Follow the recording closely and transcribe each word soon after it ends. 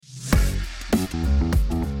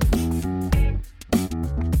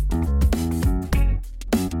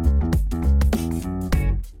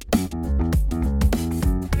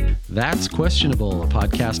That's Questionable, a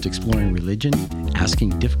podcast exploring religion,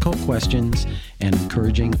 asking difficult questions, and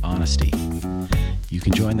encouraging honesty. You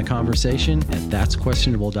can join the conversation at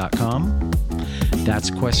that'squestionable.com, That's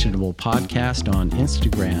Questionable Podcast on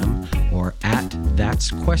Instagram, or at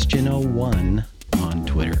that'squestion01 on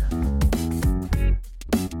Twitter.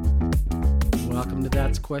 Welcome to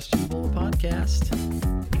That's Questionable Podcast.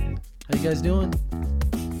 How you guys doing?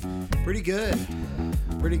 Pretty good.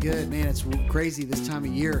 Pretty good, man. It's crazy this time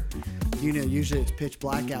of year. You know, usually it's pitch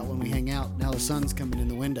black out when we hang out. Now the sun's coming in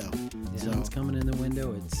the window. Yeah, it's coming in the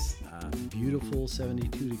window. It's beautiful,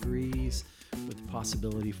 72 degrees, with the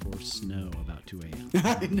possibility for snow about 2 a.m.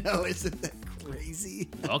 I know, isn't that crazy?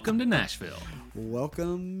 Welcome to Nashville.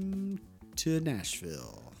 Welcome to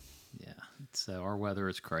Nashville. Yeah, it's our weather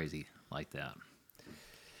is crazy like that.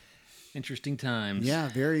 Interesting times. Yeah,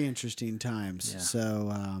 very interesting times. Yeah.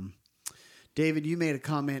 So, David, you made a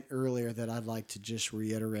comment earlier that I'd like to just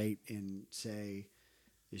reiterate and say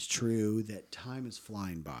is true, that time is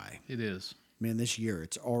flying by. It is. Man, this year,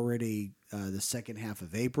 it's already the second half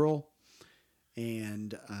of April,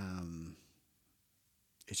 and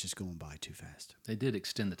it's just going by too fast. They did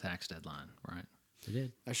extend the tax deadline, right? They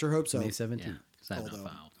did. I sure hope so. May 17th. Yeah, because I have not Although,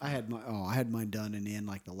 filed. I had mine done and in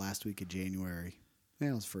like the last week of January. Yeah,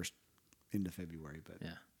 it was first into February, but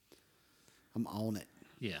Yeah, I'm on it.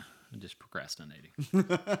 yeah. I'm just procrastinating.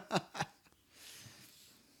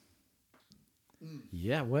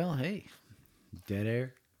 Yeah, well, hey, dead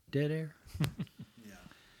air.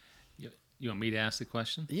 You want me to ask the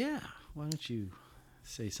question? Yeah, why don't you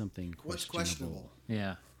say something questionable? What's questionable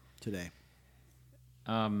Yeah. today?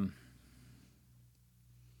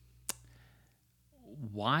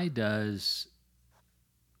 Why does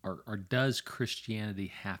Christianity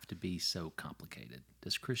have to be so complicated?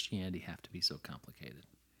 Does Christianity have to be so complicated?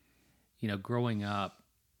 You know, growing up,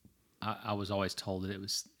 I was always told that it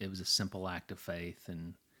was a simple act of faith,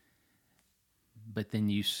 but then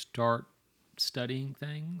you start studying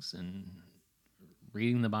things and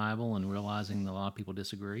reading the Bible and realizing that a lot of people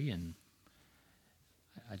disagree, and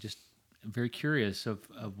I'm very curious of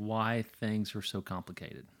why things are so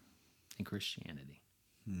complicated in Christianity.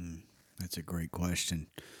 That's a great question.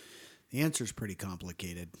 The answer's pretty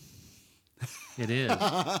complicated. It is.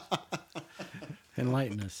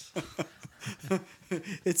 Enlighten us.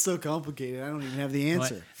 It's so complicated. I don't even have the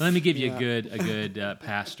answer. Let me give you a good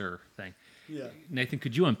pastor thing. Yeah. Nathan,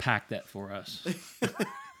 could you unpack that for us?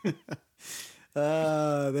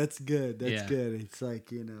 That's good. That's Yeah. good. It's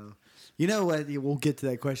like, you know what? We'll get to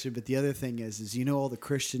that question, but the other thing is you know all the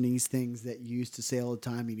Christianese things that you used to say all the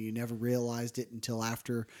time, and you never realized it until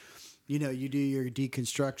after, you know, you do your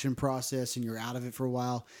deconstruction process and you're out of it for a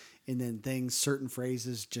while, and then certain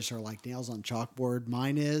phrases just are like nails on chalkboard.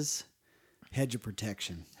 Mine is hedge of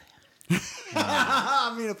protection.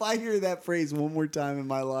 I mean, if I hear that phrase one more time in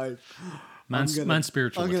my life, Mine's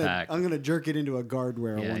spiritual attack. I'm gonna jerk it into a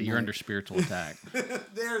guardrail. Yeah, one you're night. under spiritual attack.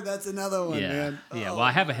 That's another one, Yeah, man. yeah. Oh. Well,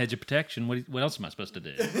 I have a hedge of protection. What else am I supposed to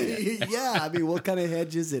do? Yeah, I mean, what kind of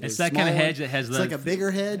hedge is it? It's A that kind of small hedge one? that has It's like a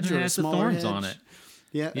bigger hedge it or a has the smaller thorns hedge? on it.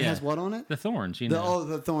 Yeah, it Yeah. has what on it? The thorns, you know.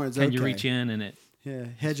 The thorns. and you okay. reach in and it. Yeah,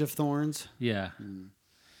 hedge of thorns. Yeah.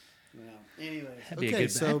 Anyway, That'd be, okay,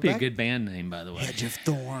 that'd be a good band name, by the way. Hedge of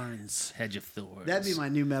Thorns. Hedge of Thorns. That'd be my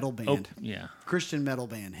new metal band. Yeah. Christian metal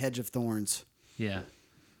band, Hedge of Thorns. Yeah.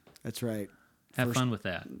 That's right. Have fun with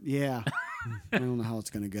that. Yeah. I don't know how it's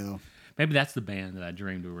going to go. Maybe that's the band that I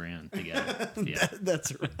dreamed we were in together. Yeah.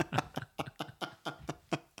 That's right.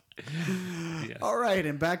 Yeah. All right,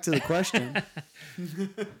 and back to the question.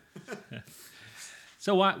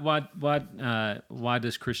 So why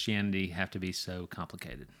does Christianity have to be so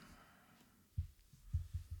complicated?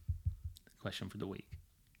 Question for the week.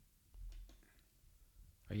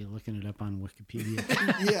 Are you looking it up on Wikipedia?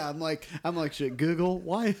 Yeah, I'm like, shit, Google,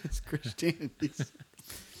 why is Christianity?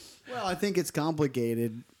 Well, I think it's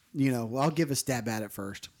complicated. You know, I'll give a stab at it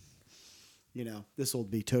first. You know, this will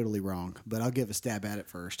be totally wrong, but I'll give a stab at it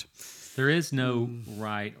first. There is no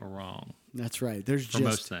right or wrong That's right. There's for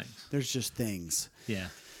most things. There's just things. Yeah.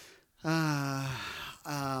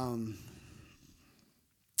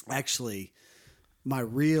 Actually, my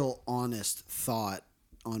real honest thought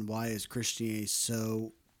on why is Christianity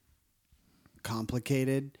so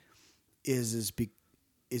complicated is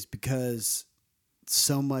because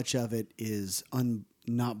so much of it is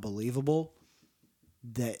not believable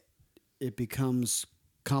that it becomes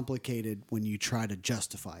complicated when you try to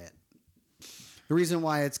justify it. The reason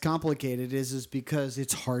why it's complicated is because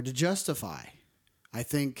it's hard to justify. I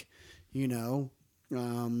think, you know,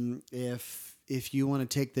 if you want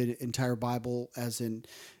to take the entire Bible as in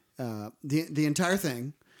the entire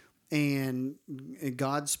thing And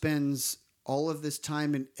God spends all of this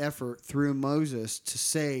time and effort through Moses to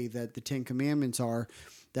say that the 10 Commandments are,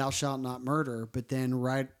 thou shalt not murder. But then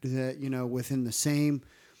within the same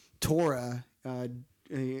Torah,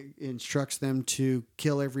 instructs them to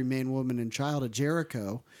kill every man, woman, and child at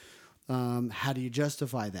Jericho. How do you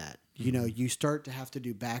justify that? You start to have to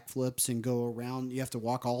do backflips and go around. You have to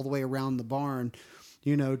walk all the way around the barn,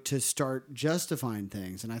 to start justifying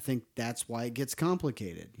things. And I think that's why it gets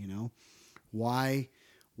complicated. Why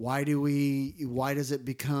does it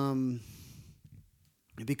becomes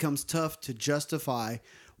tough to justify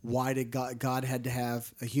why did God had to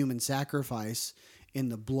have a human sacrifice in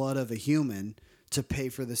the blood of a human to pay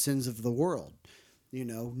for the sins of the world?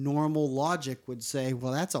 Normal logic would say,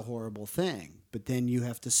 well, that's a horrible thing. But then you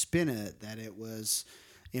have to spin it that it was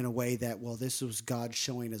in a way that, well, this was God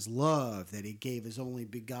showing his love, that he gave his only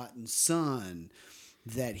begotten son,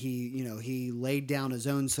 that he laid down his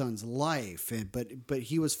own son's life, but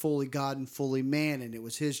he was fully God and fully man, and it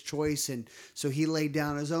was his choice, and so he laid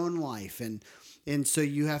down his own life, and so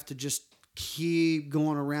you have to just keep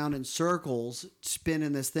going around in circles,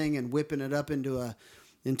 spinning this thing and whipping it up into a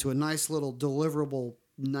nice little deliverable,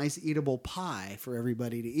 nice eatable pie for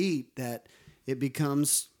everybody to eat, that it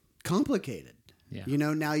becomes complicated. Yeah.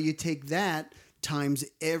 Now you take that times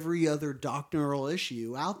every other doctrinal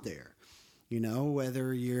issue out there,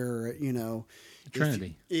 whether you're,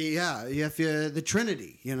 Trinity. If you're the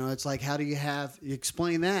Trinity, it's like, how do you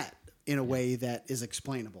explain that in a way that is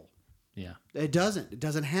explainable? Yeah. It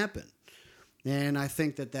doesn't happen. And I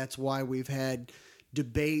think that's why we've had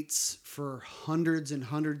debates for hundreds and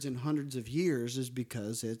hundreds and hundreds of years, is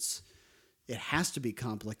because it has to be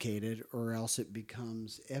complicated, or else it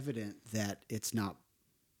becomes evident that it's not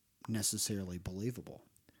necessarily believable.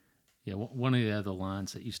 Yeah, one of the other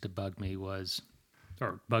lines that used to bug me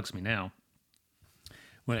bugs me now,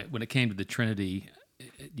 when it came to the Trinity,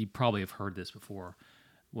 you probably have heard this before.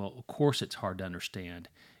 Well, of course it's hard to understand.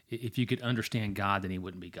 If you could understand God, then he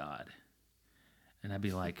wouldn't be God. And I'd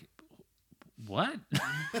be like, what?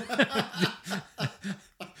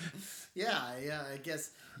 Yeah, I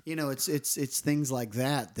guess it's things like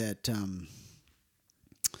that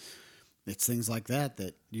it's things like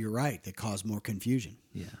that you're right, that cause more confusion.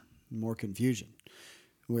 Yeah, more confusion.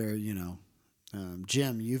 Where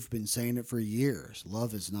Jim, you've been saying it for years.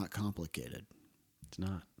 Love is not complicated. It's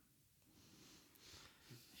not.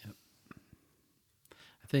 Yep.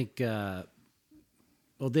 I think.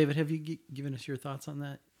 Well, David, have you given us your thoughts on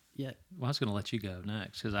that yet? Well, I was going to let you go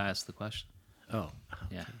next because I asked the question. Oh, okay.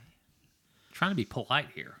 Yeah. Trying to be polite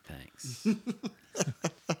here. Thanks.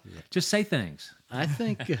 Just say things. I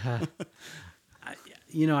think, I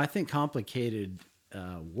think complicated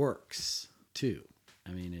works too.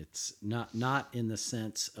 I mean, it's not in the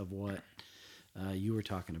sense of what you were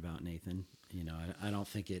talking about, Nathan. I don't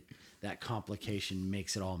think that complication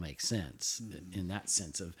makes it all make sense in that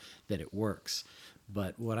sense of that it works.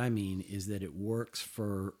 But what I mean is that it works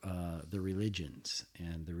for the religions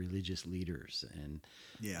and the religious leaders, and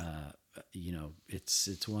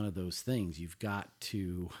it's one of those things. You've got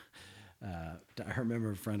to. I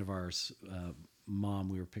remember a friend of ours, mom.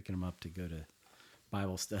 We were picking him up to go to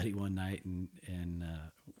Bible study one night, and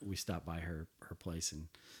we stopped by her place and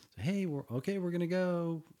said, "Hey, we're gonna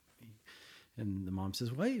go." And the mom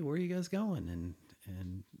says, "Wait, where are you guys going?" And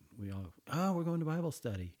we all, "Oh, we're going to Bible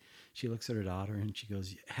study." She looks at her daughter and she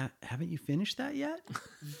goes, "Haven't you finished that yet?"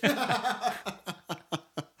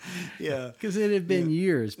 Yeah, because it had been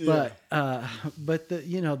years. But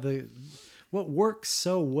what works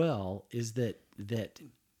so well is that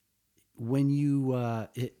when you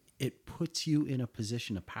it puts you in a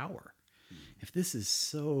position of power. If this is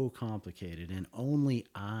so complicated and only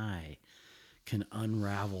I can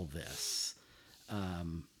unravel this,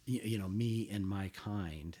 me and my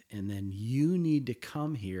kind, and then you need to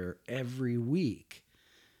come here every week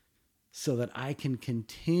so that I can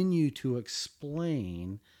continue to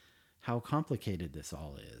explain how complicated this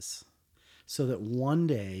all is, so that one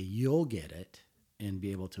day you'll get it and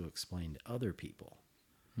be able to explain to other people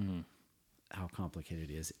how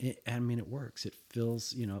complicated it is. It works. It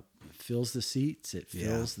fills the seats. It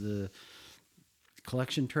fills the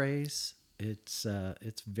collection trays. It's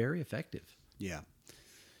very effective. Yeah.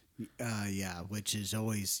 Which is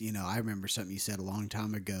always, I remember something you said a long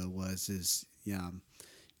time ago why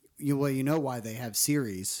they have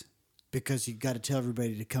series, because you got to tell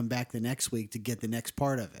everybody to come back the next week to get the next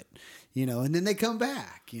part of it, and then they come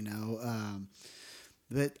back,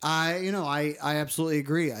 but I absolutely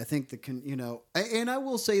agree. I think and I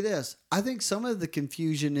will say this, I think some of the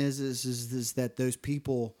confusion is that those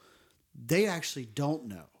people, they actually don't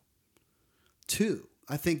know too.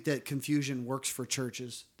 I think that confusion works for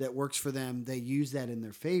churches, that works for them. They use that in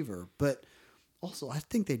their favor. But also, I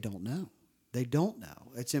think they don't know. They don't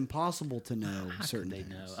know. It's impossible to know How certain could they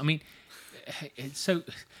things. know? I mean, it's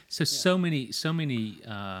so many.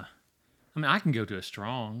 I mean, I can go to a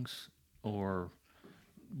Strong's or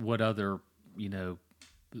what other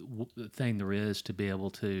thing there is to be able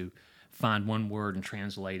to find one word and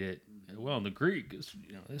translate it. Well, in the Greek is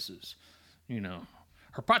this is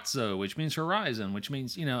herpazo, which means horizon, which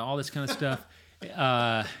means all this kind of stuff.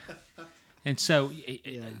 And so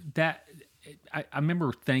I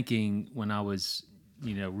remember thinking when I was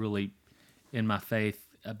really in my faith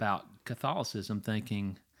about Catholicism,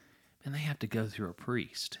 thinking, man, they have to go through a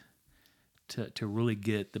priest to really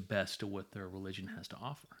get the best of what their religion has to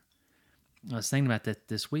offer. I was thinking about that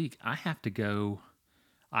this week. I have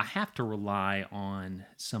to rely on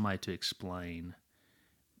somebody to explain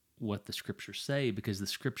what the scriptures say, because the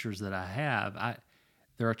scriptures that I have,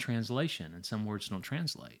 they're a translation, and some words don't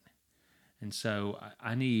translate. And so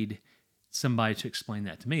I need somebody to explain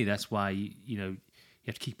that to me. That's why you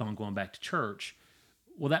have to keep on going back to church.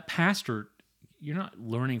 Well, that pastor, you're not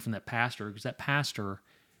learning from that pastor, because that pastor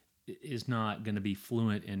is not going to be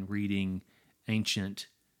fluent in reading ancient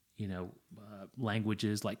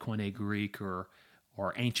languages like Koine Greek or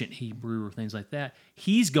ancient Hebrew or things like that.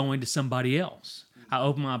 He's going to somebody else. I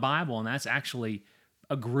open my Bible, and that's actually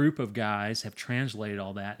a group of guys have translated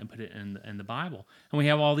all that and put it in the Bible. And we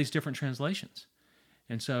have all these different translations.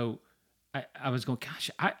 And so I was going,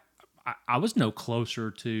 gosh, I was no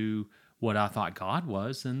closer to what I thought God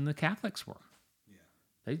was than the Catholics were.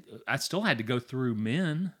 Yeah. I still had to go through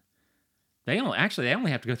men. They only have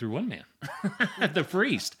to go through one man, the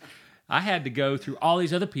priest. I had to go through all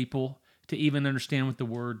these other people to even understand what the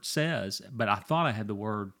word says, but I thought I had the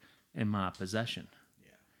word in my possession.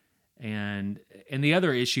 Yeah. And the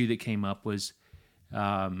other issue that came up was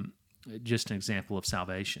just an example of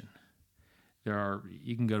salvation.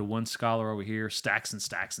 You can go to one scholar over here, stacks and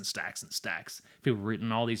stacks and stacks and stacks. People have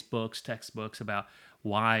written all these books, textbooks about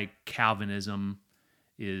why Calvinism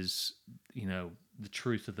is, the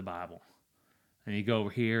truth of the Bible. And you go over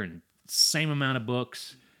here and same amount of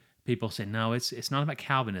books, people say, no, it's not about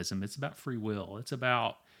Calvinism. It's about free will. It's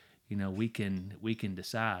about, we can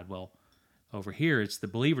decide. Well, over here, it's the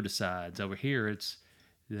believer decides. Over here, it's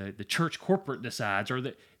the church corporate decides. Or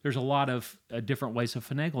there's a lot of different ways to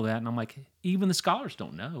finagle that. And I'm like, even the scholars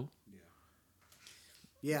don't know.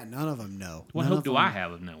 Yeah, none of them know. What hope do I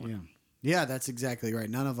have of knowing? Yeah, that's exactly right.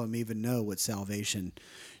 None of them even know what salvation,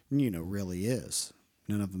 really is.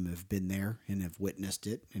 None of them have been there and have witnessed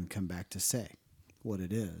it and come back to say what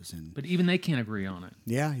it is. But even they can't agree on it.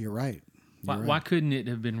 Yeah, you're right. Why couldn't it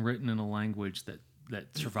have been written in a language that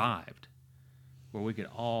survived, where we could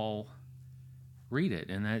all read it?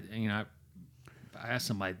 And that, I asked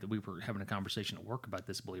somebody that we were having a conversation at work about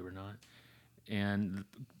this, believe it or not, and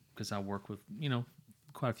because I work with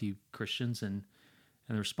quite a few Christians, and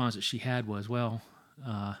the response that she had was, well,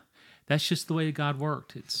 that's just the way God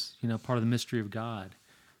worked. It's part of the mystery of God.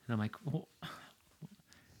 And I'm like, well,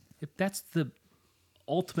 if that's the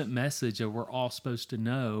ultimate message that we're all supposed to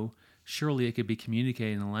know, surely it could be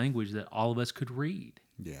communicated in a language that all of us could read.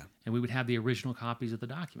 Yeah. And we would have the original copies of the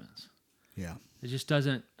documents. Yeah. It just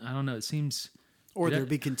doesn't, I don't know, it seems... Or there'd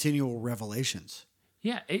be continual revelations.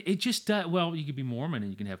 Yeah, it just does. Well, you could be Mormon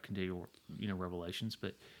and you can have continual, revelations,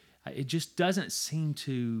 but it just doesn't seem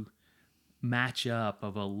to match up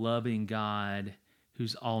of a loving God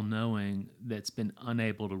who's all-knowing that's been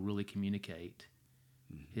unable to really communicate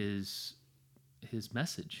his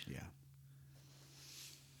message. Yeah.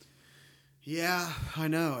 Yeah, I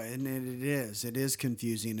know, and it is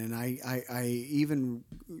confusing. And I even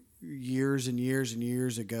years and years and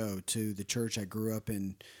years ago, to the church I grew up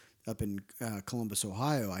in Columbus,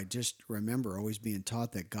 Ohio, I just remember always being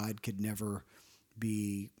taught that God could never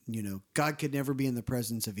be in the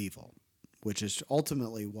presence of evil, which is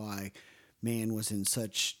ultimately why man was in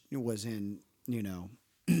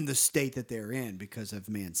the state that they're in because of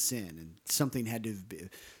man's sin, and something had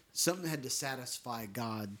to satisfy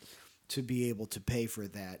God to be able to pay for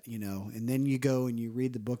that, And then you go and you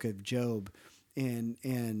read the book of Job,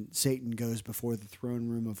 and Satan goes before the throne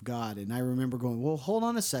room of God. And I remember going, well, hold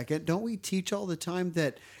on a second. Don't we teach all the time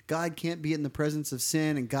that God can't be in the presence of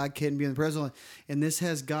sin and God can't be in the presence? And this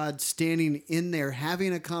has God standing in there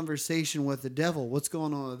having a conversation with the devil. What's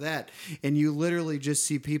going on with that? And you literally just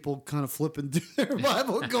see people kind of flipping through their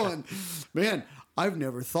Bible going, man, I've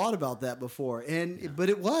never thought about that before. But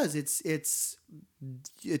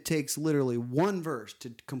it takes literally one verse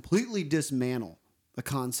to completely dismantle a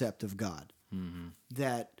concept of God. Mm-hmm.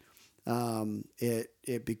 That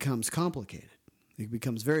it becomes complicated, It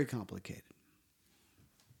becomes very complicated.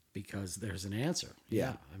 Because there's an answer.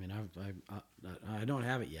 Yeah. I mean, I don't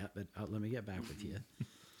have it yet, but let me get back with you.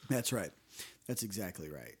 That's right. That's exactly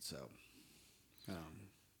right. So,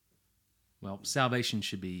 Well, salvation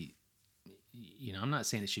should be, I'm not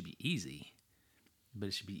saying it should be easy, but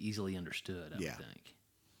it should be easily understood, I would think.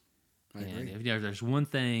 I And agree. if there's one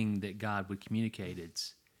thing that God would communicate,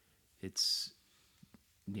 it's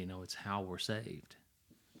how we're saved,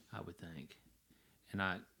 I would think. And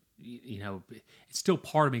it's still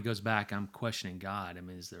part of me goes back. I'm questioning God. I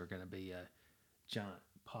mean, is there going to be a giant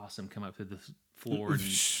possum come up through the floor and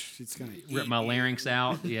It's gonna rip my larynx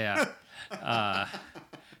out? Yeah.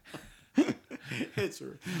 It's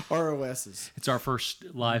ROSs. It's our first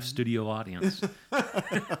live studio audience.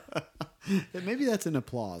 Maybe that's an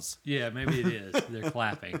applause. Yeah, maybe it is. They're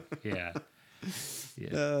clapping. Yeah.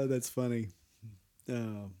 That's funny.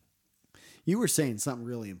 You were saying something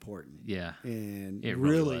really important. Yeah. And It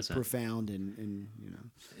really really wasn't. profound and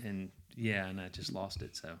And I just lost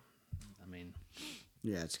it. So, I mean,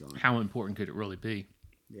 yeah, it's gone. how important could it really be?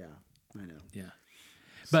 Yeah, I know. Yeah.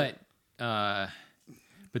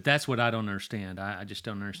 But that's what I don't understand. I just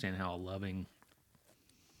don't understand how a loving,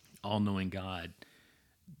 all-knowing God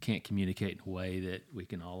can't communicate in a way that we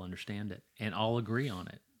can all understand it and all agree on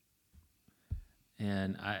it.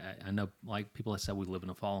 And I know, like people have said, we live in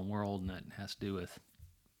a fallen world, and that has to do with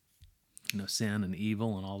sin and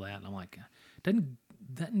evil and all that. And I'm like,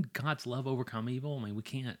 doesn't God's love overcome evil? I mean, we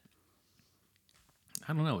can't.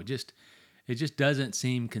 I don't know. It just doesn't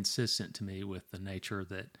seem consistent to me with the nature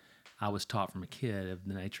that I was taught from a kid, of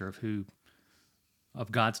the nature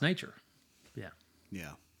of God's nature. Yeah.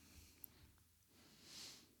 Yeah.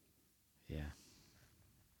 Yeah.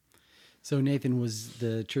 So Nathan, was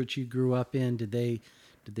the church you grew up in, did they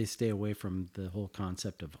stay away from the whole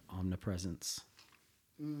concept of omnipresence?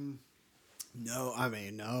 No, I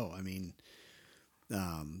mean,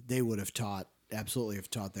 they would have absolutely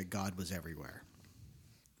taught that God was everywhere.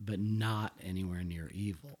 But not anywhere near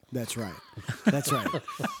evil. That's right. That's right.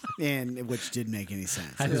 And which didn't make any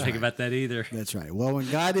sense. I didn't think about that either. That's right. Well, when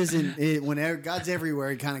God isn't, whenever God's everywhere,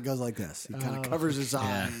 he kind of goes like this. He kind of covers his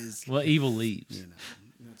eyes. Well, evil leaves.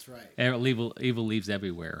 That's right. Evil leaves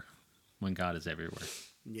everywhere when God is everywhere.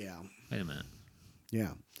 Yeah. Wait a minute.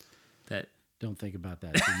 Yeah. That Don't think about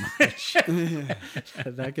that too much.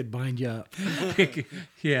 That could bind you up.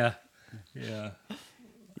 yeah. Yeah.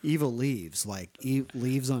 Evil leaves, like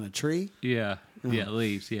leaves on a tree. Yeah. Yeah,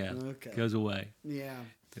 leaves, yeah. Okay. Goes away. Yeah.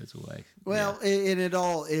 Goes away. Well,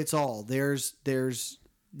 it's all there's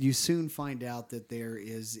you soon find out that there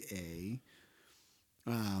is a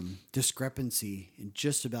discrepancy in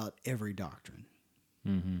just about every doctrine.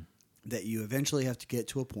 Mm-hmm. That you eventually have to get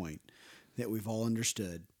to a point that we've all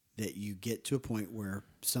understood, that you get to a point where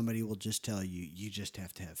somebody will just tell you, you just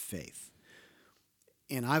have to have faith.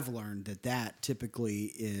 And I've learned that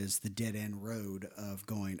typically is the dead end road of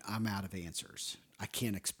going, I'm out of answers. I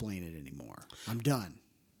can't explain it anymore. I'm done.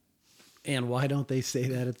 And why don't they say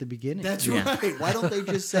that at the beginning? That's right. Why don't they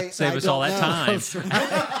just say, Save I us don't all that know. time.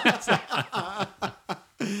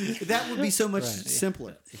 That would be so much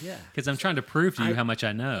simpler. Yeah. Because I'm trying to prove to you how much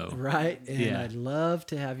I know. Right. And Yeah. I'd love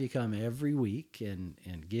to have you come every week and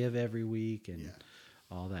give every week and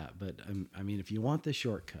all that. But I mean, if you want the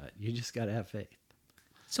shortcut, you just got to have faith.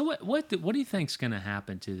 So what do you think's going to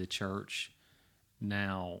happen to the church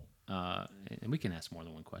now? And we can ask more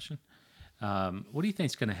than one question. What do you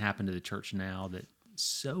think's going to happen to the church now that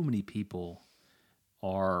so many people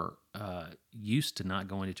are used to not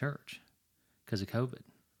going to church because of COVID?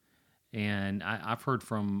 And I've heard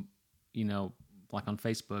from, like on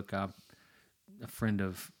Facebook, a friend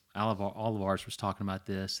of all of ours was talking about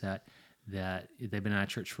this, that they've been out of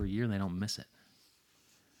church for a year and they don't miss it.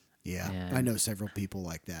 Yeah. And- I know several people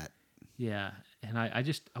like that. Yeah, and I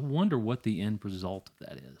wonder what the end result of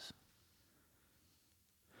that is.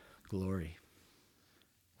 Glory.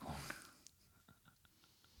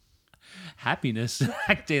 Happiness,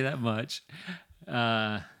 I can tell you that much.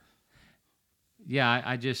 Yeah,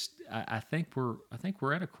 I think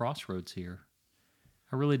we're at a crossroads here.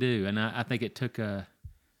 I really do, and I think it took a.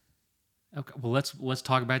 Okay, well, let's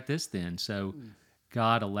talk about this then. So,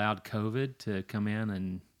 God allowed COVID to come in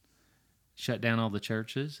and shut down all the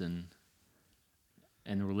churches, and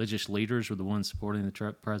the religious leaders were the ones supporting the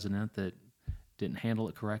Trump president that didn't handle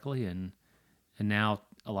it correctly, and now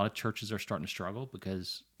a lot of churches are starting to struggle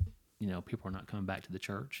because people are not coming back to the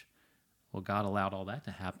church. Well, God allowed all that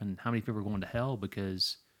to happen. How many people are going to hell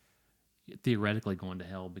theoretically going to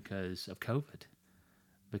hell because of COVID?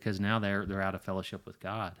 Because now they're out of fellowship with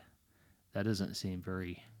God. That doesn't seem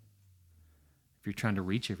very if you're trying to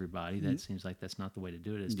reach everybody, that seems like that's not the way to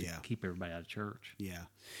do it. Is to keep everybody out of church. Yeah.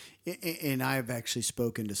 And I've actually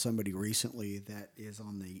spoken to somebody recently that is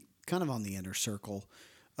on the kind of on the inner circle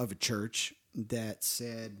of a church that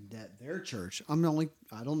said that their church, I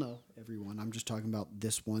don't know everyone, I'm just talking about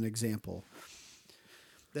this one example,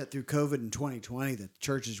 that through COVID in 2020, the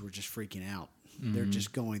churches were just freaking out. Mm-hmm. They're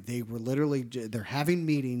just going, they're having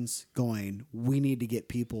meetings going, we need to get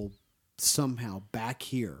people somehow back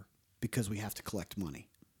here because we have to collect money.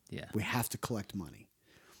 Yeah. We have to collect money.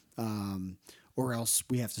 Or else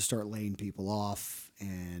we have to start laying people off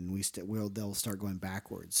and they'll start going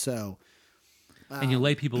backwards. So, and you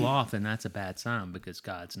lay people off, and that's a bad sign because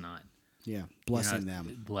God's not blessing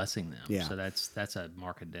them. Yeah. So that's a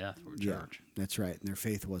mark of death for a church. Yeah, that's right. And their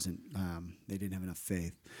faith wasn't, they didn't have enough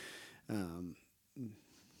faith.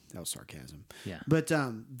 That was sarcasm. Yeah. But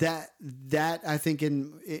that I think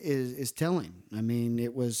is telling. I mean,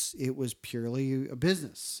 it was purely a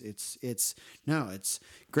business. It's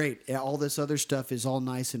great. All this other stuff is all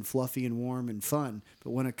nice and fluffy and warm and fun, but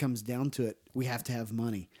when it comes down to it, we have to have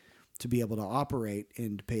money to be able to operate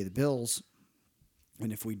and to pay the bills.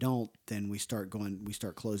 And if we don't, then we start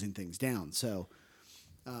closing things down. So,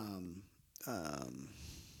 I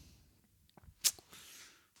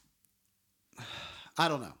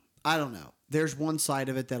don't know. There's one side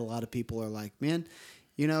of it that a lot of people are like, man,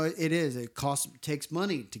 it takes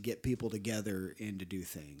money to get people together and to do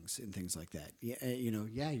things and things like that. Yeah.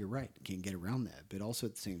 You're right. Can't get around that. But also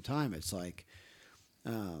at the same time, it's like,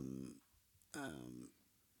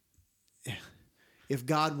 if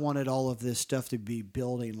God wanted all of this stuff to be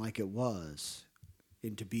building like it was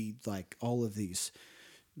and to be like all of these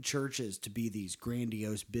churches to be these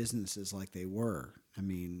grandiose businesses like they were, I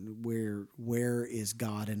mean, where is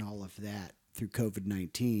God in all of that through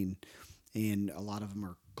COVID-19? And a lot of them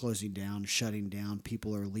are closing down, shutting down.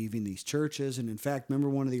 People are leaving these churches. And in fact, remember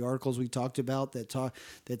one of the articles we talked about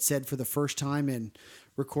that said for the first time in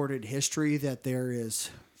recorded history that there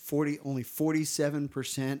is only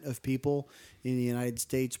 47% of people in the United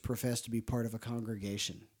States profess to be part of a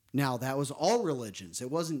congregation. Now, that was all religions.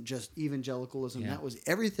 It wasn't just evangelicalism. Yeah. That was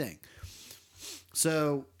everything.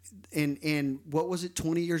 So, and what was it,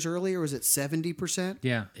 20 years earlier? Was it 70%?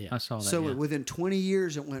 Yeah, I saw that. So within 20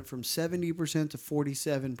 years, it went from 70% to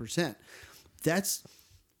 47%.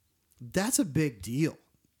 That's a big deal.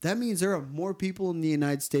 That means there are more people in the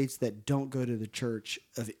United States that don't go to the church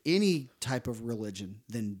of any type of religion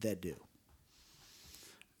than that do.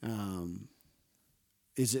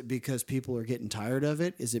 Is it because people are getting tired of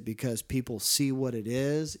it? Is it because people see what it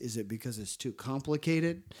is? Is it because it's too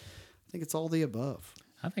complicated? I think it's all the above.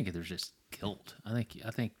 I think there's just guilt. I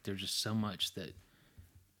think there's just so much that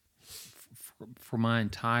for my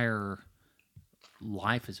entire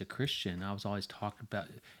life as a Christian, I was always talking about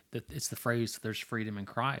that. It's the phrase, there's freedom in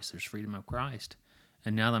Christ. There's freedom of Christ.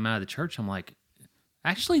 And now that I'm out of the church, I'm like,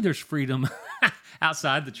 actually, there's freedom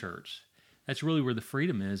outside the church. That's really where the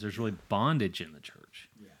freedom is. There's really bondage in the church.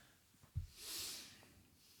 Yeah.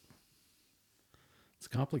 It's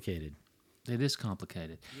complicated. It is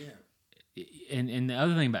complicated. Yeah. And the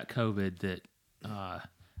other thing about COVID that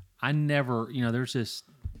I never, there's this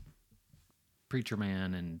preacher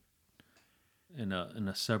man in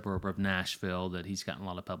a suburb of Nashville that he's gotten a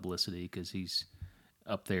lot of publicity because he's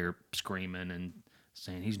up there screaming and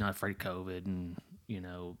saying he's not afraid of COVID and,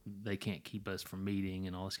 they can't keep us from meeting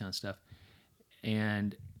and all this kind of stuff.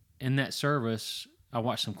 And in that service, I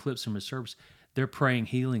watched some clips from his service. They're praying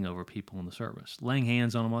healing over people in the service, laying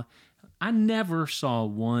hands on them. I never saw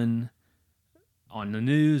one on the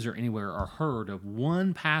news or anywhere or heard of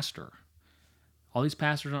one pastor. All these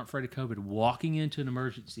pastors aren't afraid of COVID, walking into an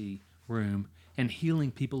emergency room and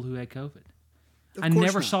healing people who had COVID. I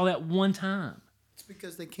never saw that one time. It's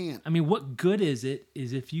because they can't. I mean, what good is it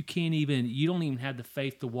if you don't even have the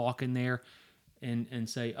faith to walk in there and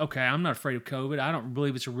say, okay, I'm not afraid of COVID. I don't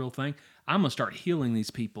believe it's a real thing. I'm going to start healing these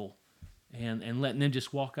people and letting them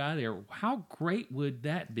just walk out of there. How great would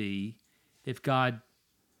that be if God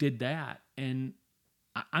did that? And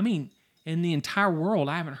I mean, in the entire world,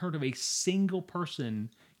 I haven't heard of a single person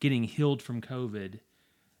getting healed from COVID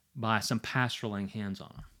by some pastor laying hands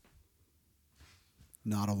on them.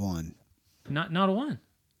 Not a one. Not a one.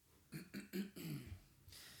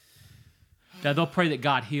 Now, they'll pray that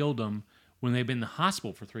God healed them when they've been in the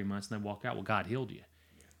hospital for 3 months and they walk out, well, God healed you.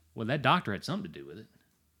 Well, that doctor had something to do with it.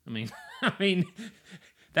 I mean,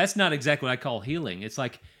 that's not exactly what I call healing. It's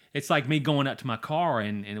like me going out to my car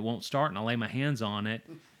and it won't start, and I lay my hands on it,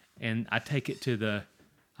 and I take it to the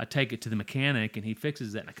mechanic, and he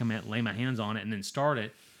fixes it, and I come out and lay my hands on it and then start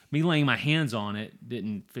it. Me laying my hands on it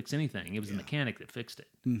didn't fix anything. It was the mechanic that fixed it.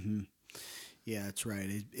 Mm-hmm. Yeah, that's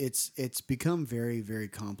right. It's become very, very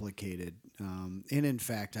complicated. And in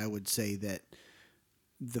fact, I would say that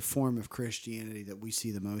the form of Christianity that we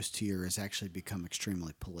see the most here has actually become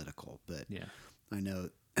extremely political. But Yeah. I know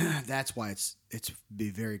that's why it's be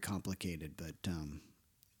very complicated. But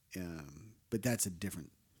that's a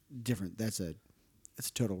different that's a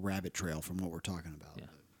total rabbit trail from what we're talking about. Yeah.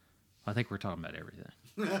 I think we're talking about everything.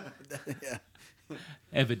 Yeah.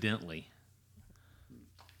 Evidently.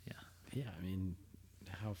 Yeah. Yeah, I mean,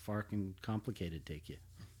 how far can complicated take you?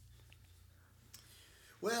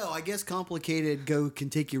 Well, I guess complicated can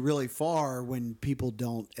take you really far when people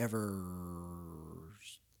don't ever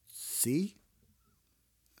see.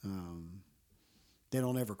 They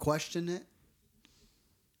don't ever question it.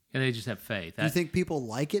 Yeah, they just have faith. Do you think people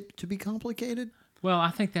like it to be complicated? Well,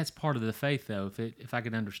 I think that's part of the faith, though. If I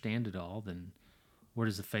could understand it all, then where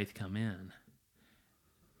does the faith come in?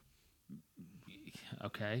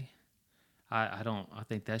 Okay, I don't. I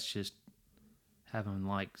think that's just having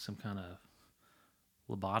like some kind of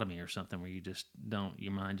lobotomy or something where you just don't.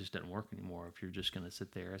 Your mind just doesn't work anymore if you're just going to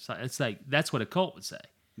sit there. It's like that's what a cult would say.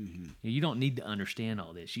 Mm-hmm. You don't need to understand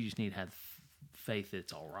all this. You just need to have faith that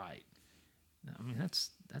it's all right. I mean,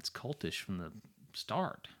 that's cultish from the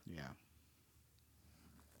start. Yeah.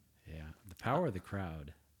 Yeah, the power of the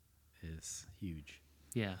crowd is huge.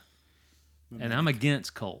 Yeah. And I'm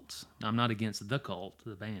against cults. I'm not against the Cult,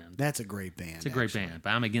 the band. That's a great band. It's a great band,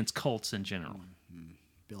 but I'm against cults in general. Mm-hmm.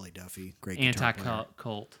 Billy Duffy, great guitar player.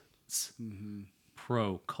 Anti-cult,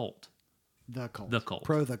 pro-cult. The Cult. The Cult.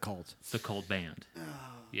 Pro the Cult. The Cult band. Oh.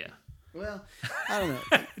 Yeah. Well, I don't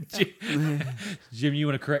know. Jim, you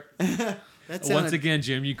want to correct? That Once again,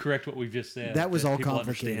 Jim, you correct what we've just said. That was all people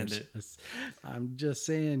complicated. understand it. I'm just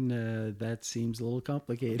saying that seems a little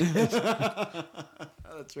complicated.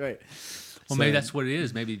 That's right. Well, maybe that's what it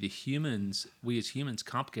is. Maybe we as humans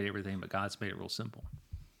complicate everything, but God's made it real simple.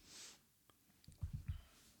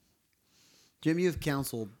 Jim, you have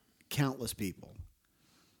counseled countless people.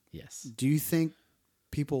 Yes. Do you think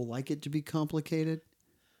people like it to be complicated?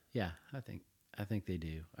 Yeah, I think they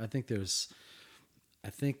do. I think there's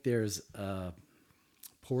a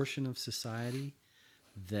portion of society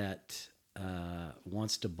that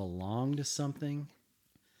wants to belong to something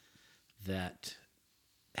that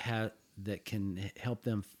can help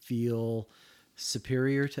them feel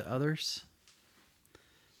superior to others,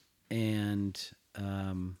 and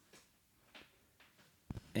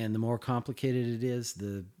the more complicated it is,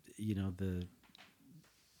 the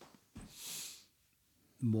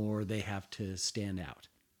more they have to stand out.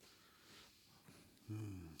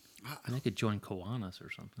 They could join Kiwanis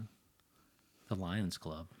or something. The Lions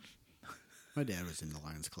Club. My dad was in the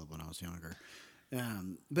Lions Club when I was younger.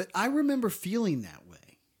 But I remember feeling that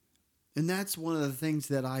way. And that's one of the things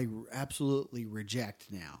that I absolutely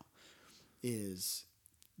reject now is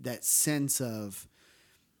that sense of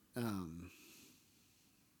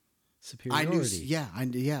Superiority.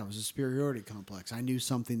 it was a superiority complex. I knew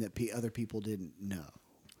something that other people didn't know.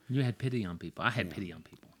 You had pity on people. I had pity on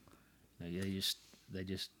people. They just they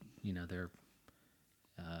just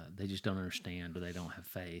don't understand, or they don't have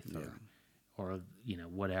faith, or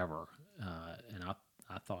whatever. And I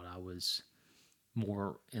thought I was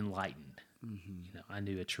more enlightened. Mm-hmm. I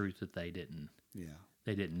knew a truth that they didn't. Yeah,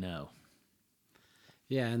 they didn't know.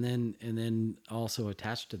 Yeah, and then also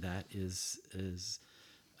attached to that is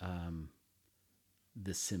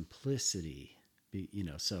the simplicity.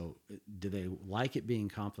 So do they like it being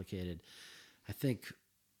complicated? I think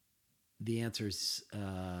the answer is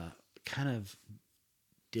kind of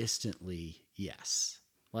distantly yes.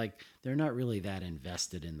 Like they're not really that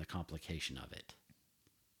invested in the complication of it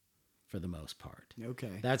for the most part.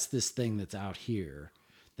 Okay. That's this thing that's out here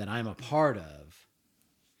that I'm a part of.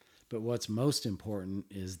 But what's most important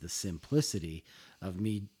is the simplicity of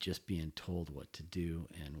me just being told what to do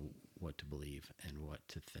and what to believe and what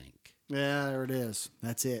to think. Yeah, there it is.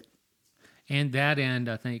 That's it. And that end,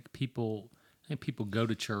 I think people go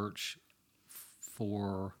to church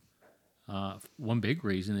for one big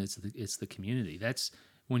reason. It's the community. That's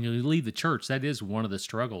when you leave the church. That is one of the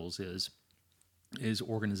struggles is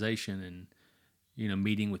organization and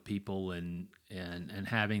meeting with people and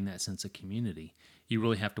having that sense of community. You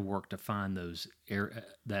really have to work to find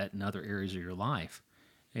that in other areas of your life,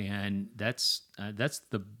 and that's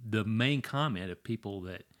the main comment of people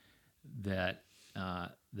that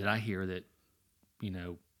I hear that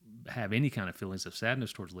have any kind of feelings of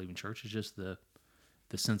sadness towards leaving church is just the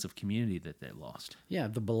sense of community that they lost. Yeah,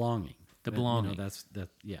 the belonging. Belonging.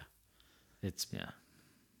 Yeah. It's yeah.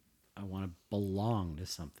 I want to belong to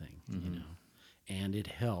something, and it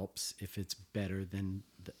helps if it's better than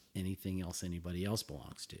anything else anybody else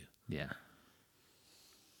belongs to. Yeah.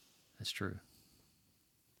 That's true.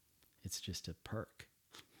 It's just a perk.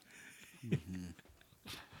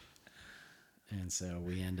 And so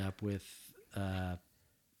we end up with,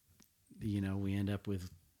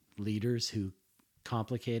 leaders who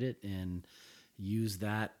complicate it and use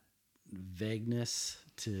that vagueness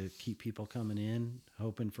to keep people coming in,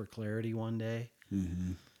 hoping for clarity one day.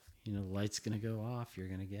 Mm-hmm. The light's going to go off. You're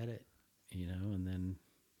going to get it, and then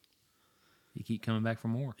You keep coming back for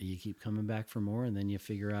more. you keep coming back for more, and then you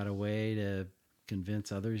figure out a way to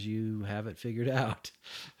convince others you have it figured out,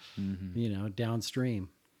 downstream.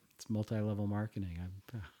 It's multi-level marketing.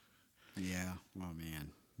 Yeah. Oh,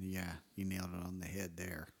 man. Yeah, you nailed it on the head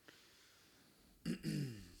there.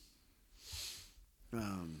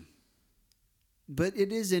 But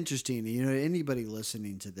it is interesting, anybody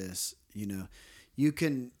listening to this, you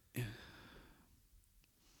can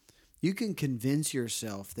convince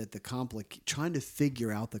yourself that trying to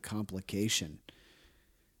figure out the complication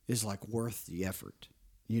is like worth the effort.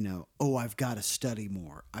 I've got to study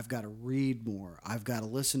more. I've got to read more. I've got to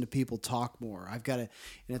listen to people talk more. And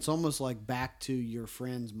it's almost like back to your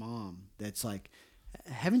friend's mom. That's like,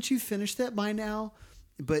 haven't you finished that by now?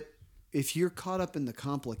 But if you're caught up in the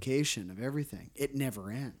complication of everything, it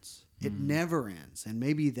never ends. It never ends. And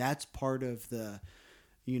maybe that's part of the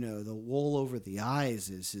wool over the eyes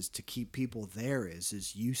is to keep people there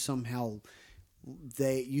is you somehow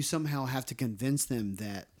have to convince them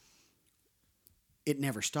that it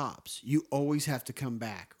never stops. You always have to come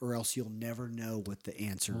back, or else you'll never know what the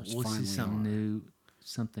answers We'll finally see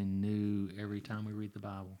something new every time we read the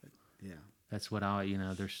Bible. Yeah, That's what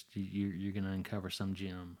there's you're going to uncover some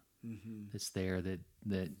gem that's there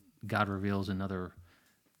that God reveals another,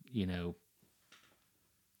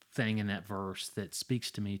 thing in that verse that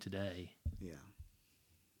speaks to me today. yeah.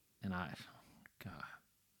 And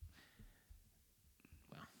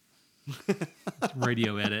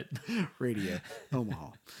radio edit. Radio Omaha.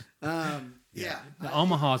 Yeah.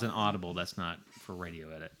 Omaha's an audible. That's not for radio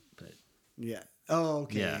edit, but Yeah. Oh,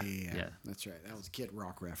 okay. Yeah. That's right. That was Kid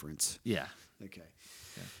Rock reference. yeah. Okay.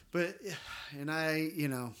 Yeah. But, and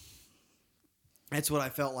that's what I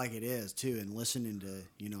felt like it is too. And listening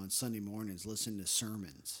to, on Sunday mornings, listening to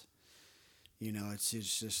sermons,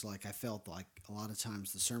 it's just like, I felt like a lot of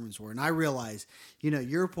times the sermons were, and I realized,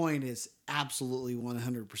 your point is absolutely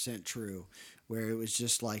 100% true, where it was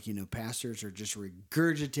just like, pastors are just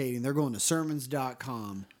regurgitating. They're going to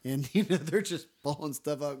sermons.com and, they're just pulling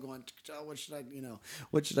stuff out going, oh,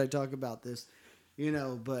 what should I talk about this?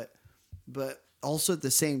 But also at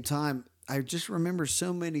the same time, I just remember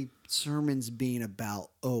so many sermons being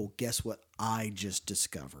about, oh, guess what I just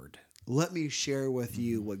discovered? Let me share with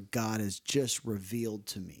you what God has just revealed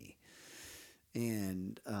to me.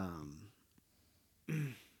 And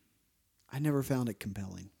I never found it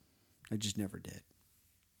compelling. I just never did.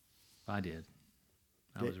 I did.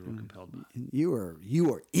 I was real compelled by it. You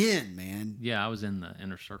were in, man. Yeah, I was in the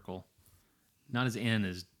inner circle. Not as in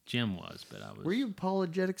as Jim was, but I was. Were you an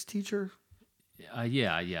apologetics teacher? Yeah.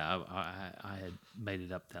 I had made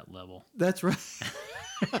it up that level. That's right.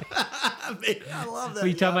 I love that. Well,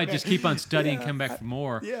 you talk about just keep on studying and come back for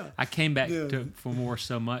more. Yeah. I came back for more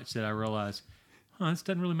so much that I realized, this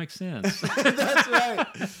doesn't really make sense. That's right.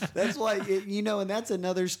 That's why, and that's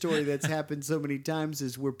another story that's happened so many times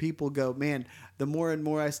is where people go, man, the more and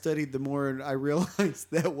more I studied, the more I realized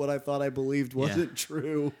that what I thought I believed wasn't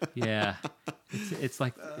true. Yeah. It's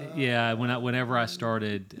like, whenever I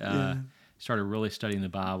started really studying the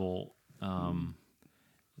Bible,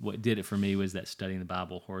 what did it for me was that studying the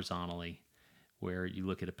Bible horizontally, where you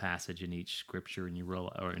look at a passage in each scripture and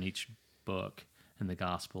or in each book in the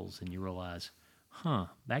Gospels, and you realize,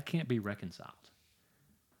 that can't be reconciled.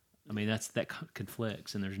 I mean, that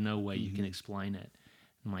conflicts, and there's no way you can explain it.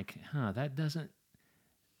 I'm like, that doesn't.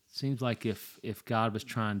 Seems like if God was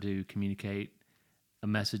trying to communicate a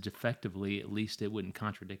message effectively, at least it wouldn't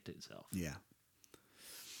contradict itself. Yeah.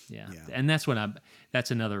 Yeah. And that's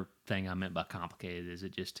another thing I meant by complicated is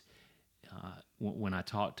it just, when I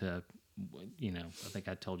talked to, I think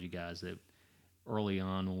I told you guys that early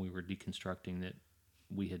on when we were deconstructing that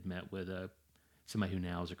we had met with somebody who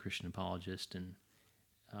now is a Christian apologist, and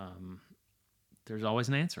there's always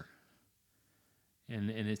an answer. And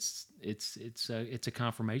it's a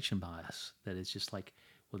confirmation bias that it's just like,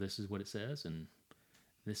 well, this is what it says and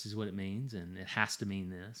this is what it means and it has to mean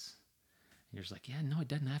this. You're just like, yeah, no, it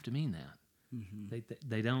doesn't have to mean that. Mm-hmm.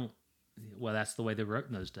 They don't. Well, that's the way they wrote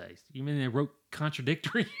in those days. You mean they wrote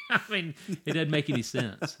contradictory? I mean, it doesn't make any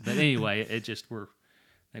sense. But anyway, I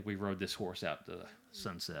think we rode this horse out to the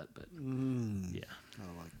sunset. But yeah,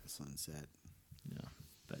 I like the sunset. Yeah,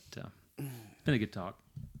 but it's been a good talk.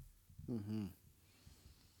 Mm-hmm.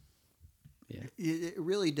 Yeah. It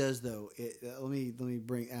really does, though. Let me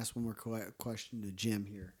ask one more question to Jim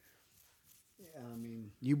here. I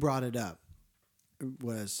mean, you brought it up. It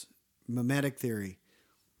was mimetic theory.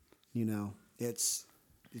 You know, it's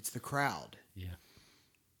the crowd. Yeah.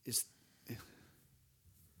 It's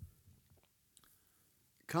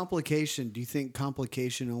complication. Do you think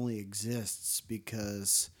complication only exists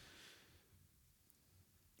because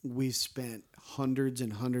we've spent hundreds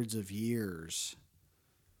and hundreds of years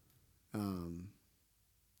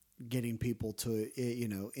getting people to, you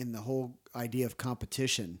know, in the whole idea of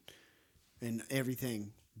competition and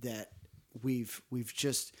everything that we've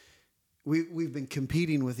been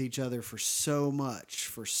competing with each other for so much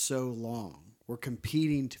for so long. We're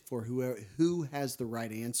competing for who has the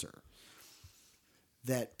right answer.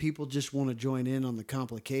 That people just want to join in on the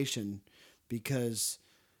complication because.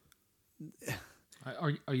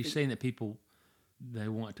 Are you saying that people, they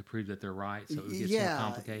want to prove that they're right, so it gets more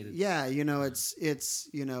complicated? Yeah, you know, it's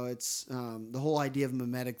the whole idea of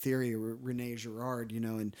mimetic theory, Rene Girard, you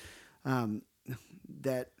know, and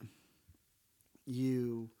that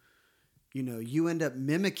you end up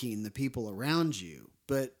mimicking the people around you,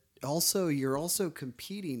 but also you're also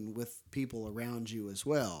competing with people around you as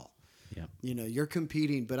well. Yeah. You know, you're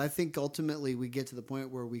competing, but I think ultimately we get to the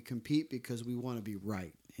point where we compete because we want to be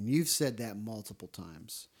right. And you've said that multiple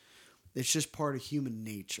times. It's just part of human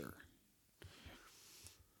nature.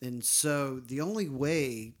 And so the only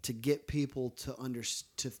way to get people to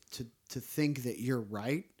to think that you're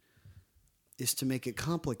right is to make it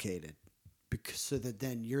complicated, because so that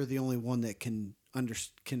then you're the only one that can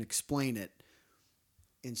explain it.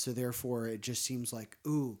 And so therefore it just seems like,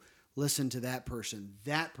 ooh, listen to that person.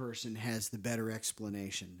 That person has the better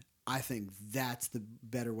explanation. I think that's the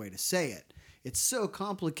better way to say it. It's so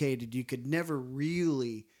complicated you could never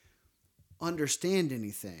really understand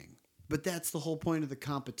anything. But that's the whole point of the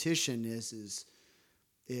competition is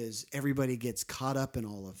everybody gets caught up in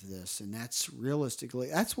all of this. And that's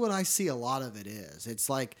what I see a lot of it is. It's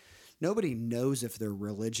like nobody knows if their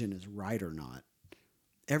religion is right or not.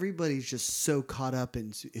 Everybody's just so caught up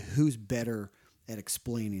in who's better at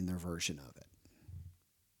explaining their version of it.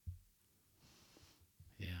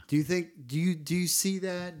 Yeah. Do you see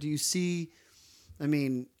that? Do you see, I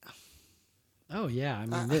mean... Oh, yeah. I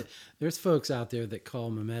mean, there's folks out there that call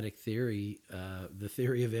mimetic theory the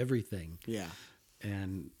theory of everything. Yeah.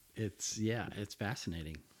 And it's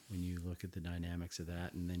fascinating when you look at the dynamics of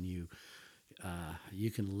that. And then you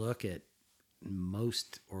can look at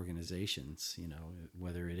most organizations, you know,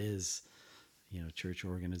 whether it is, you know, church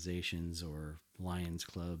organizations or Lions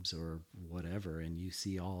clubs or whatever, and you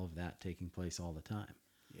see all of that taking place all the time.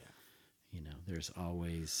 Yeah. You know, there's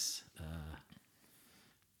always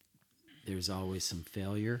some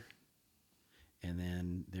failure, and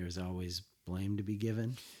then there's always blame to be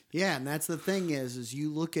given. Yeah, and that's the thing is you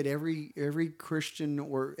look at every Christian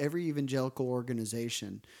or every evangelical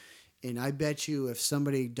organization, and I bet you if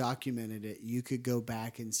somebody documented it, you could go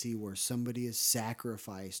back and see where somebody is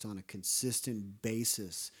sacrificed on a consistent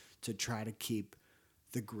basis to try to keep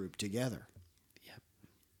the group together. Yep.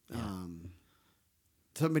 Yeah.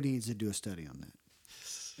 Somebody needs to do a study on that.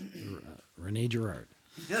 Rene Girard.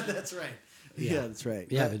 Yeah, that's right. Yeah, that's right.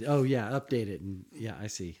 Yeah, update it, and I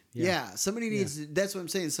see. Yeah, somebody needs to, that's what I'm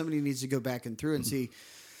saying. Somebody needs to go back and through and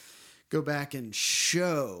go back and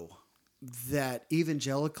show that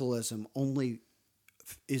evangelicalism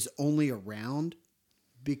is only around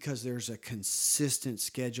because there's a consistent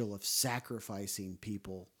schedule of sacrificing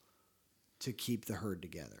people to keep the herd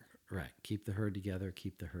together. Right. Keep the herd together,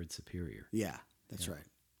 keep the herd superior. Yeah, that's right.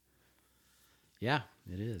 Yeah,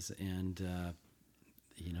 it is. And,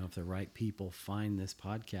 you know, if the right people find this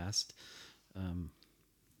podcast,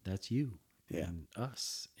 that's you and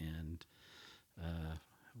us. And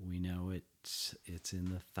we know it's in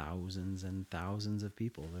the thousands and thousands of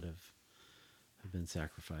people that have been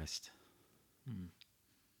sacrificed.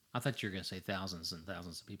 I thought you were going to say thousands and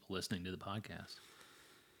thousands of people listening to the podcast.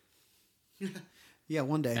 Yeah,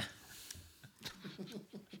 one day.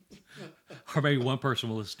 Or maybe one person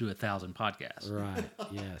will listen to 1,000 podcasts. Right.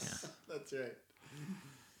 Yes. That's right.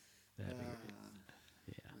 That'd be great.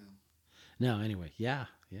 Yeah. No, anyway. Yeah.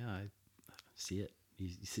 I see it. You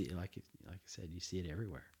see it, like I said, you see it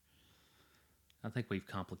everywhere. I think we've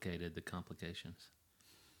complicated the complications.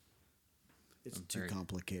 It's too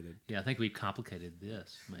complicated. Yeah, I think we've complicated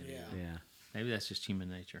this. Maybe. Yeah. Maybe that's just human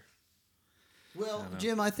nature. Well,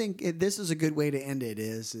 Jim, I think this is a good way to end it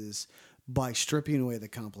is by stripping away the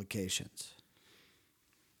complications.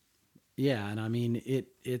 Yeah, and I mean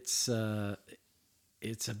it's about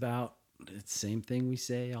the same thing we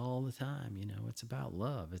say all the time, you know, it's about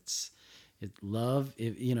love. It's Love,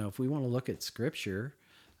 if we want to look at Scripture,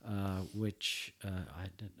 which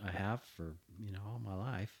I have for all my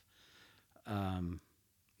life,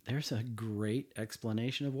 there's a great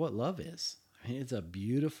explanation of what love is. I mean, it's a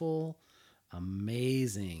beautiful,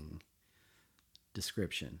 amazing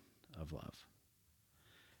description of love.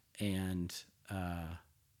 And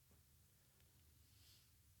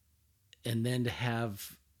then to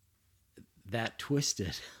have that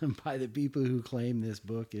twisted by the people who claim this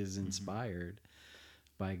book is inspired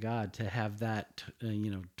by God, to have that,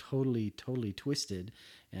 totally twisted,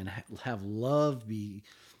 and have love be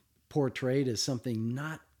portrayed as something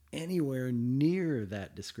not anywhere near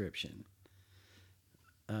that description.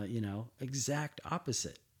 Exact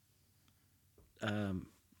opposite.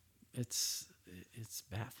 It's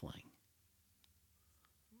baffling.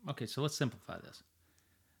 Okay, so let's simplify this.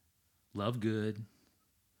 Love good,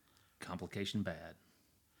 complication bad.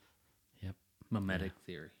 Yep. Mimetic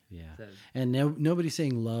theory. Yeah. So, And nobody's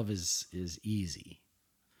saying love is easy.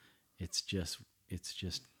 It's just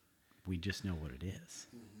we just know what it is.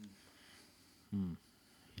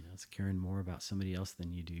 It's caring more about somebody else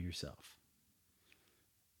than you do yourself.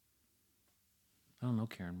 I don't know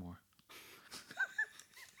Karen Moore.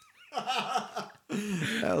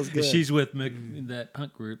 That was good. She's with that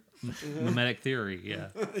punk group, Mimetic Theory, yeah.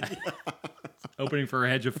 Opening for a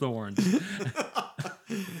Hedge of Thorns.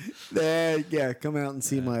 Yeah, come out and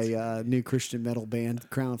see my new Christian metal band,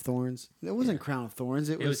 Crown of Thorns. It wasn't Crown of Thorns.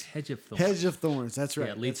 It was Hedge of Thorns. Hedge of Thorns. That's right.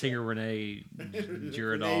 Yeah, lead singer Renee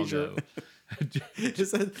Girardo.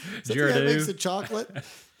 Is that the guy Girardeau. that makes the chocolate?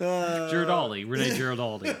 Girardelli. Renee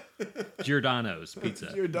Girardelli. Giordano's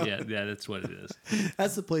Pizza. Giordano. Yeah, that's what it is.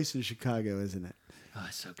 That's the place in Chicago, isn't it? Oh,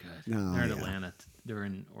 it's so good. No, They're in yeah. Atlanta. They're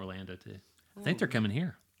in Orlando, too. I think they're coming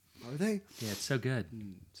here. Are they? Yeah, it's so good.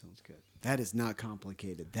 Sounds good. That is not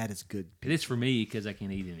complicated. That is good. It is for me because I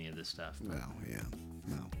can't eat any of this stuff. Well, yeah.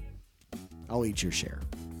 No. I'll eat your share.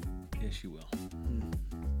 Yes, you will.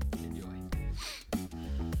 Enjoy.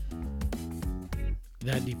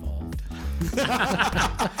 That devolved.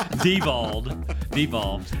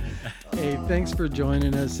 Devolved. Hey, thanks for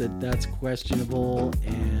joining us at That's Questionable.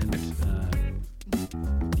 And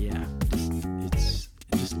it's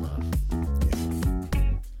just love.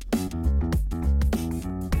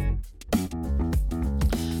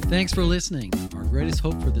 Thanks for listening. Our greatest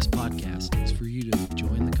hope for this podcast is for you to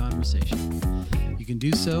join the conversation. You can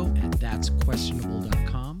do so at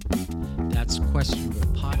that'squestionable.com, That's Questionable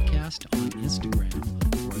Podcast on Instagram,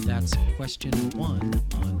 or That's Questionable One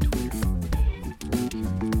on Twitter.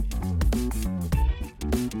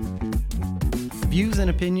 Views and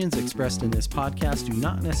opinions expressed in this podcast do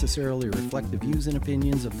not necessarily reflect the views and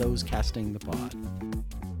opinions of those casting the pod.